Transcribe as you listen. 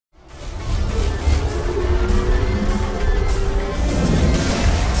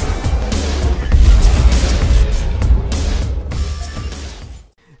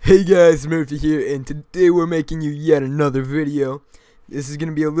Hey guys, Murphy here, and today we're making you yet another video. This is going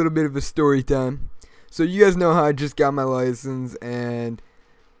to be a little bit of a story time. So you guys know how I just got my license, and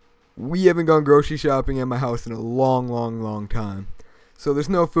we haven't gone grocery shopping at my house in a long time. So there's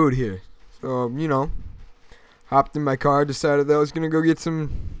no food here. So, hopped in my car, decided that I was going to go get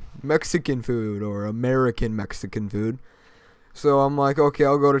some Mexican food, or American Mexican food. So I'm like, okay,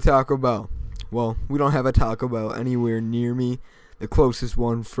 I'll go to Taco Bell. Well, we don't have a Taco Bell anywhere near me. The closest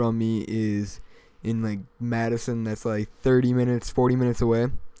one from me is in like Madison, that's like 30 minutes, 40 minutes away.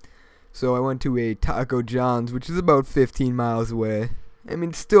 So I went to a Taco John's, which is about 15 miles away. I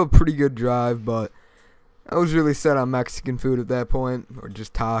mean, it's still a pretty good drive, but I was really set on Mexican food at that point, or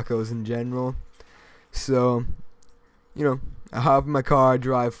just tacos in general. So, I hop in my car, I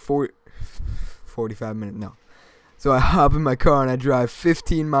drive 45 minutes, no. So I hop in my car and I drive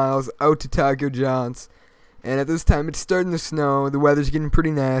 15 miles out to Taco John's. And at this time, it's starting to snow. The weather's getting pretty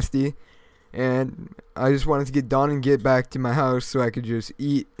nasty. And I just wanted to get done and get back to my house so I could just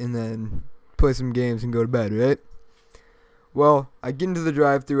eat and then play some games and go to bed, right? Well, I get into the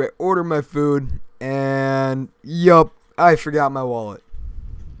drive-thru, I order my food, and yup, I forgot my wallet.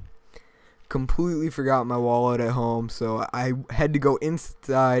 Completely forgot my wallet at home, so I had to go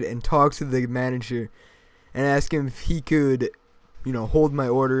inside and talk to the manager and ask him if he could, hold my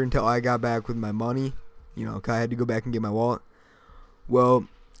order until I got back with my money. 'Cause I had to go back and get my wallet. Well,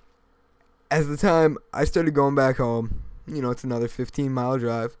 as the time I started going back home, it's another 15-mile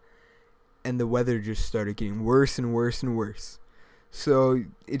drive, and the weather just started getting worse and worse and worse. So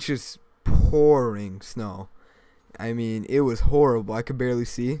it's just pouring snow. I mean, it was horrible. I could barely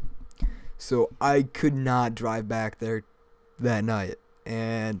see. So I could not drive back there that night.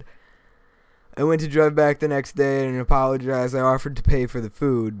 And I went to drive back the next day and apologize. I offered to pay for the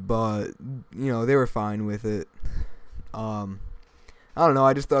food, but, they were fine with it. I don't know.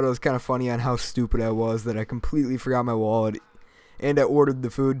 I just thought it was kind of funny on how stupid I was that I completely forgot my wallet. And I ordered the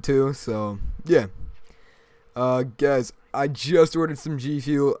food, too. So, yeah. Guys, I just ordered some G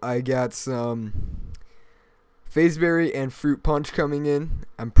Fuel. I got some Fazeberry and Fruit Punch coming in.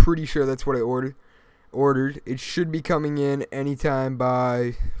 I'm pretty sure that's what I ordered. It should be coming in anytime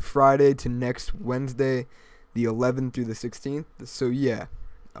by Friday to next Wednesday, the 11th through the 16th. So yeah,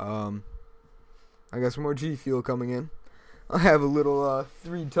 I got some more G Fuel coming in. I have a little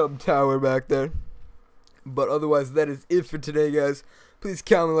 3-tub tower back there. But otherwise, that is it for today, guys. Please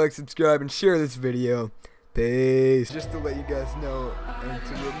comment, like, subscribe, and share this video. Peace. Just to let you guys know and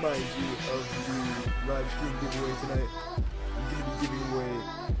to remind you of the live stream giveaway tonight. I'm gonna be giving away.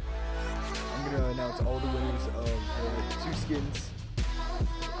 I'm going to announce all the winners of the 2 skins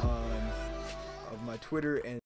of my Twitter and